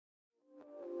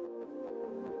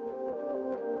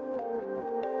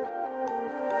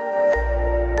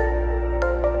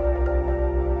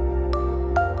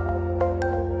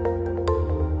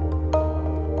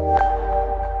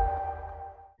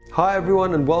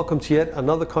everyone, and welcome to yet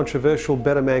another controversial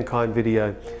Better Mankind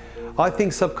video. I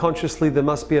think subconsciously there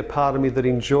must be a part of me that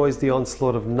enjoys the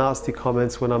onslaught of nasty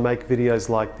comments when I make videos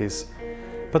like this.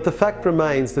 But the fact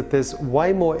remains that there's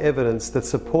way more evidence that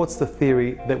supports the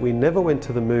theory that we never went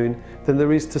to the moon than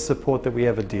there is to support that we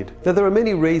ever did. Now, there are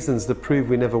many reasons that prove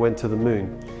we never went to the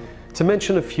moon. To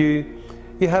mention a few,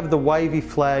 you have the wavy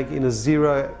flag in a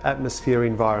zero atmosphere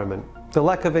environment, the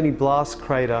lack of any blast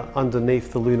crater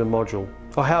underneath the lunar module,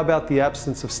 or how about the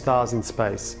absence of stars in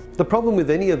space? The problem with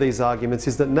any of these arguments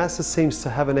is that NASA seems to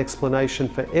have an explanation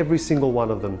for every single one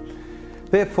of them.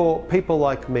 Therefore, people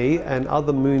like me and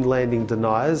other moon landing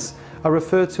deniers are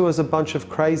referred to as a bunch of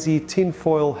crazy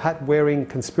tinfoil hat-wearing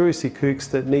conspiracy kooks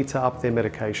that need to up their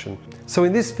medication. So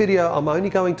in this video, I'm only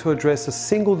going to address a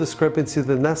single discrepancy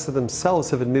that NASA themselves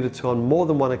have admitted to on more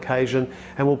than one occasion,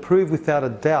 and will prove without a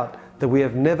doubt that we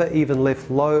have never even left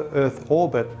low Earth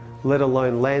orbit, let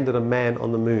alone landed a man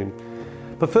on the moon.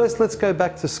 But first, let's go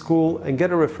back to school and get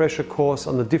a refresher course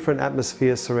on the different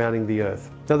atmospheres surrounding the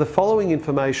Earth. Now, the following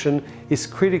information is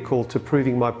critical to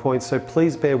proving my point, so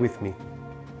please bear with me.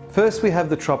 First, we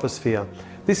have the troposphere.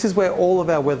 This is where all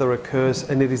of our weather occurs,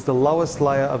 and it is the lowest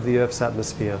layer of the Earth's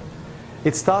atmosphere.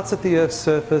 It starts at the Earth's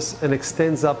surface and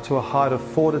extends up to a height of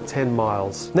 4 to 10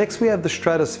 miles. Next, we have the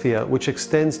stratosphere, which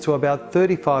extends to about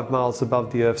 35 miles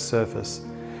above the Earth's surface.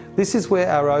 This is where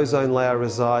our ozone layer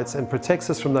resides and protects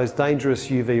us from those dangerous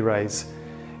UV rays.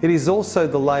 It is also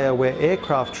the layer where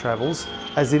aircraft travels,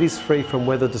 as it is free from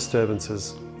weather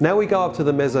disturbances. Now we go up to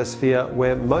the mesosphere,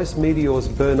 where most meteors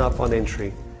burn up on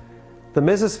entry. The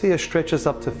mesosphere stretches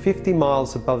up to 50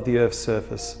 miles above the Earth's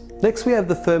surface. Next, we have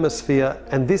the thermosphere,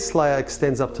 and this layer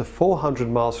extends up to 400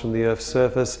 miles from the Earth's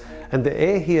surface, and the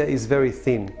air here is very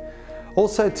thin.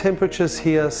 Also, temperatures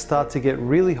here start to get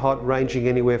really hot, ranging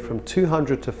anywhere from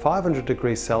 200 to 500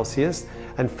 degrees Celsius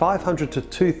and 500 to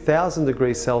 2000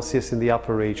 degrees Celsius in the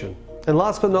upper region. And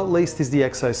last but not least is the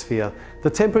exosphere. The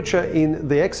temperature in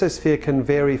the exosphere can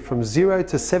vary from 0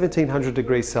 to 1700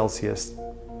 degrees Celsius.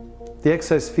 The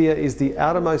exosphere is the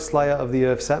outermost layer of the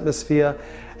Earth's atmosphere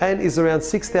and is around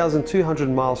 6,200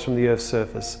 miles from the Earth's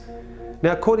surface.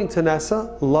 Now, according to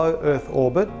NASA, low Earth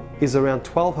orbit is around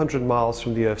 1,200 miles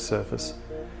from the Earth's surface.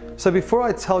 So before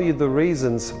I tell you the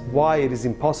reasons why it is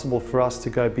impossible for us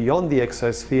to go beyond the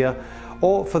exosphere,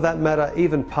 or for that matter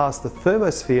even past the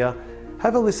thermosphere,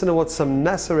 have a listen to what some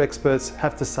NASA experts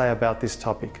have to say about this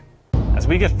topic. As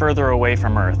we get further away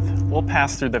from Earth, we'll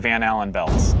pass through the Van Allen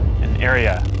belts, an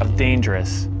area of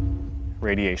dangerous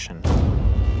radiation.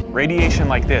 Radiation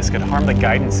like this could harm the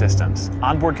guidance systems,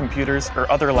 onboard computers,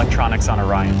 or other electronics on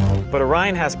Orion. But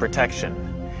Orion has protection.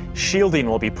 Shielding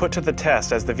will be put to the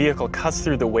test as the vehicle cuts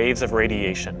through the waves of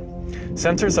radiation.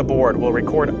 Sensors aboard will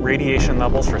record radiation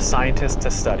levels for scientists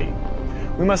to study.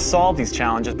 We must solve these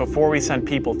challenges before we send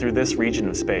people through this region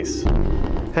of space.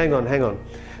 Hang on.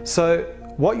 So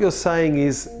what you're saying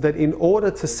is that in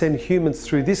order to send humans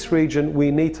through this region,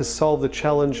 we need to solve the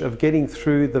challenge of getting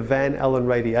through the Van Allen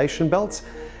radiation belts?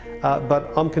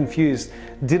 But I'm confused.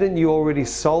 Didn't you already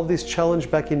solve this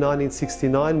challenge back in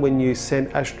 1969 when you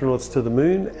sent astronauts to the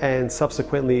moon, and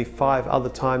subsequently 5 other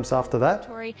times after that?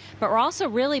 But we're also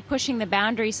really pushing the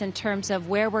boundaries in terms of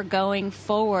where we're going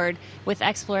forward with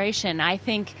exploration. I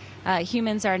think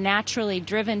humans are naturally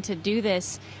driven to do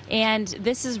this, and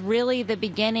this is really the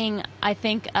beginning, I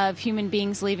think, of human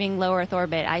beings leaving low Earth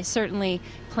orbit. I certainly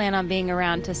plan on being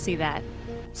around to see that.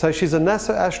 So she's a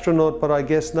NASA astronaut, but I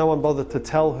guess no one bothered to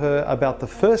tell her about the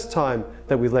first time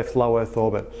that we left low Earth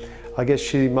orbit. I guess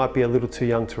she might be a little too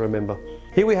young to remember.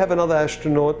 Here we have another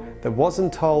astronaut that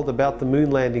wasn't told about the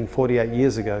moon landing 48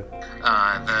 years ago.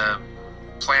 The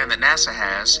plan that NASA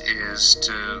has is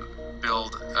to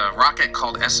build a rocket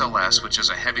called SLS, which is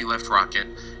a heavy lift rocket.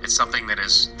 It's something that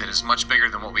is much bigger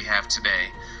than what we have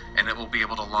today, and it will be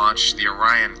able to launch the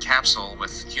Orion capsule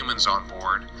with humans on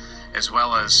board, as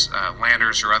well as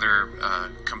landers or other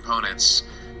components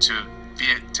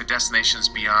to destinations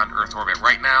beyond Earth orbit.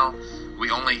 Right now, we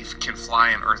only can fly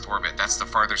in Earth orbit. That's the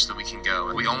farthest that we can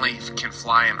go. We only can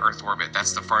fly in Earth orbit.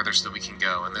 That's the farthest that we can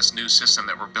go. And this new system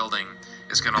that we're building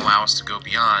is going to allow us to go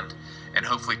beyond and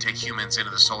hopefully take humans into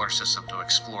the solar system to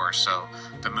explore. So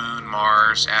the moon,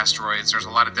 Mars, asteroids, there's a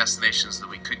lot of destinations that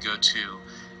we could go to,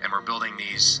 and we're building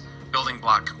these building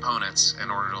block components in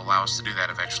order to allow us to do that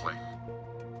eventually.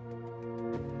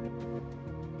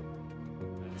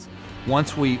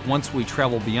 Once we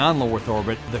travel beyond low Earth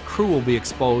orbit, the crew will be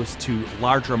exposed to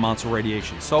larger amounts of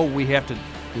radiation. So we have to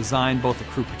design both the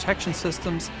crew protection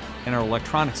systems and our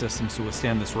electronic systems to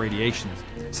withstand this radiation.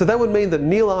 So that would mean that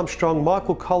Neil Armstrong,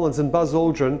 Michael Collins and Buzz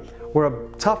Aldrin We're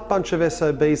a tough bunch of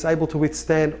SOBs able to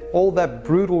withstand all that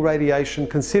brutal radiation,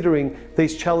 considering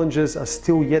these challenges are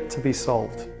still yet to be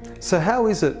solved. So how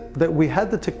is it that we had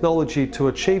the technology to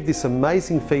achieve this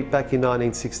amazing feat back in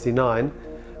 1969,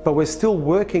 but we're still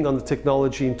working on the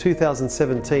technology in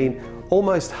 2017,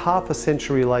 almost half a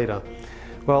century later?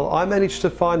 Well, I managed to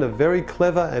find a very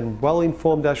clever and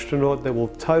well-informed astronaut that will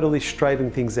totally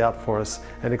straighten things out for us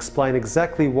and explain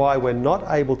exactly why we're not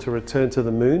able to return to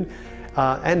the moon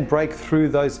and break through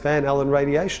those Van Allen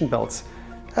radiation belts.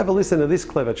 Have a listen to this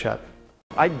clever chap.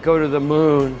 I'd go to the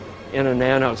moon in a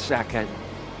nanosecond.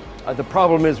 The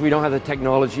problem is we don't have the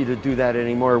technology to do that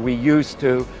anymore. We used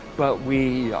to, but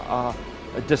we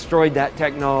destroyed that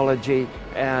technology,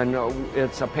 and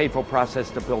it's a painful process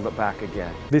to build it back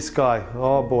again. This guy,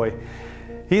 oh boy.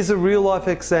 Here's a real-life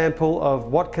example of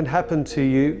what can happen to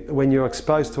you when you're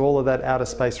exposed to all of that outer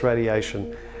space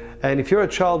radiation. And if you're a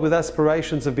child with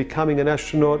aspirations of becoming an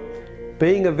astronaut,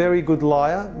 being a very good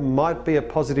liar might be a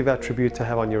positive attribute to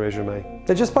have on your resume.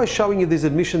 Now, just by showing you these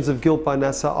admissions of guilt by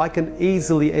NASA, I can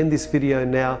easily end this video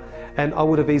now, and I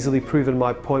would have easily proven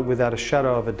my point without a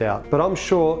shadow of a doubt. But I'm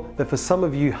sure that for some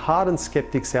of you hardened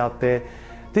skeptics out there,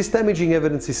 this damaging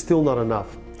evidence is still not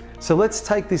enough. So let's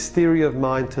take this theory of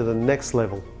mine to the next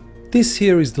level. This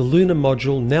here is the lunar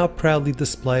module now proudly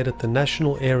displayed at the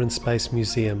National Air and Space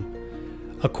Museum.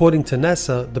 According to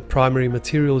NASA, the primary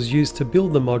materials used to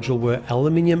build the module were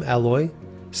aluminium alloy,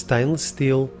 stainless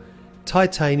steel,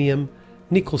 titanium,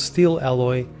 nickel steel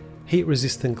alloy,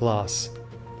 heat-resistant glass.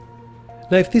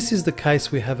 Now, if this is the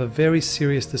case, we have a very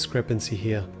serious discrepancy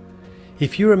here.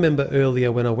 If you remember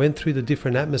earlier when I went through the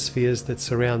different atmospheres that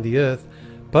surround the Earth,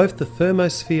 both the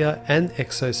thermosphere and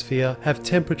exosphere have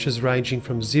temperatures ranging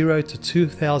from 0 to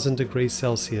 2000 degrees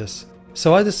Celsius.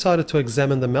 So I decided to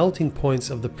examine the melting points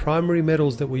of the primary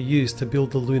metals that were used to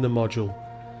build the lunar module.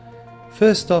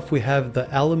 First off, we have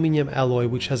the aluminium alloy,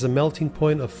 which has a melting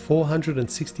point of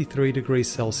 463 degrees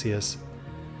Celsius.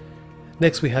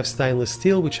 Next we have stainless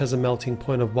steel, which has a melting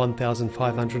point of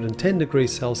 1510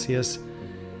 degrees Celsius.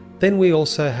 Then we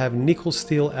also have nickel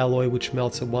steel alloy, which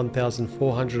melts at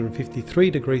 1453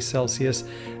 degrees Celsius,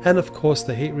 and of course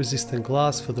the heat resistant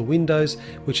glass for the windows,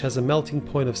 which has a melting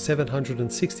point of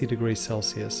 760 degrees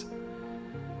Celsius.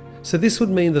 So this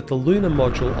would mean that the lunar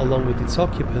module, along with its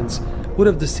occupants, would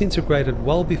have disintegrated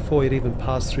well before it even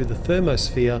passed through the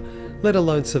thermosphere, let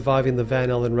alone surviving the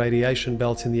Van Allen radiation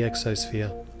belts in the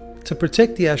exosphere. To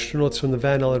protect the astronauts from the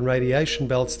Van Allen radiation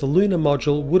belts, the lunar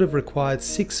module would have required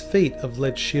 6 feet of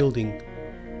lead shielding.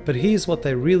 But here's what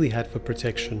they really had for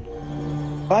protection.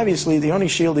 Obviously, the only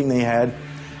shielding they had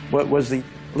was the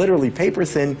literally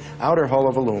paper-thin outer hull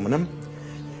of aluminum,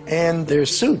 and their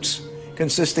suits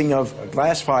consisting of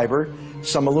glass fiber,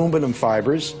 some aluminum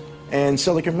fibers, and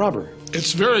silicon rubber.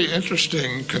 It's very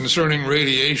interesting concerning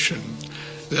radiation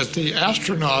that the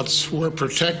astronauts were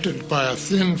protected by a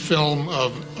thin film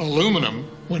of aluminum,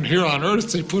 when here on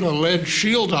Earth they put a lead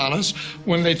shield on us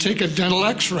when they take a dental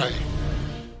x-ray.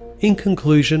 In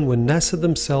conclusion, when NASA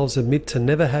themselves admit to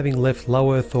never having left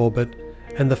low Earth orbit,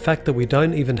 and the fact that we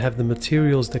don't even have the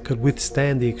materials that could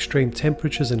withstand the extreme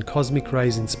temperatures and cosmic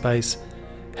rays in space,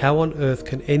 how on earth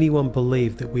can anyone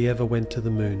believe that we ever went to the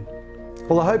moon?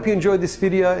 Well, I hope you enjoyed this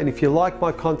video, and if you like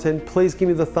my content, please give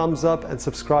me the thumbs up and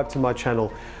subscribe to my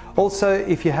channel. Also,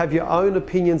 if you have your own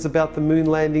opinions about the moon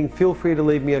landing, feel free to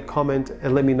leave me a comment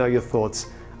and let me know your thoughts.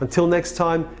 Until next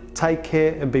time, take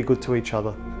care and be good to each other.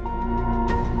 I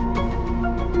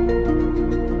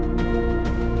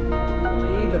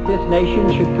believe that this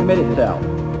nation should commit itself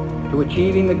to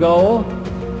achieving the goal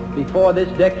before this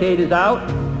decade is out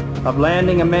of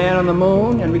landing a man on the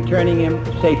moon and returning him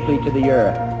safely to the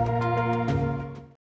Earth.